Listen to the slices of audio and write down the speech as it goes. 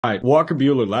All right, Walker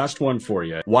Buehler, last one for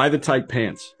you. Why the tight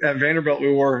pants? At Vanderbilt,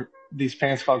 we wore these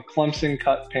pants called Clemson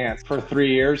cut pants for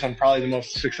 3 years, and probably the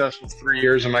most successful 3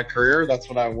 years of my career. That's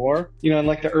what I wore. In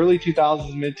like the early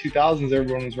 2000s, mid 2000s,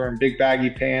 everyone was wearing big baggy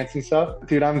pants and stuff.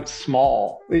 Dude, I'm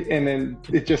small, and then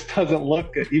it just doesn't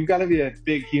look good. You've got to be a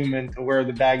big human to wear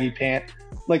the baggy pant.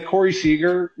 Like Corey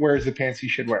Seager wears the pants he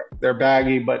should wear. They're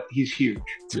baggy, but he's huge,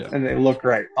 Yeah. and they look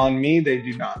right. On me, they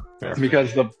do not, Fair.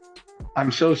 because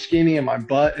I'm so skinny in my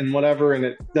butt and whatever, and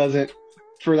it doesn't.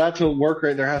 For that to work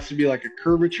right, there has to be like a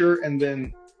curvature and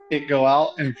then it go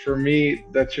out. And for me,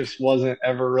 that just wasn't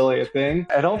ever really a thing.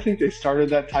 I don't think they started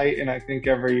that tight, and I think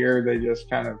every year they just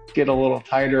kind of get a little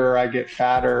tighter, or I get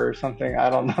fatter or something. I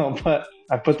don't know, but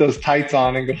I put those tights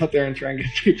on and go out there and try and get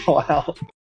people out.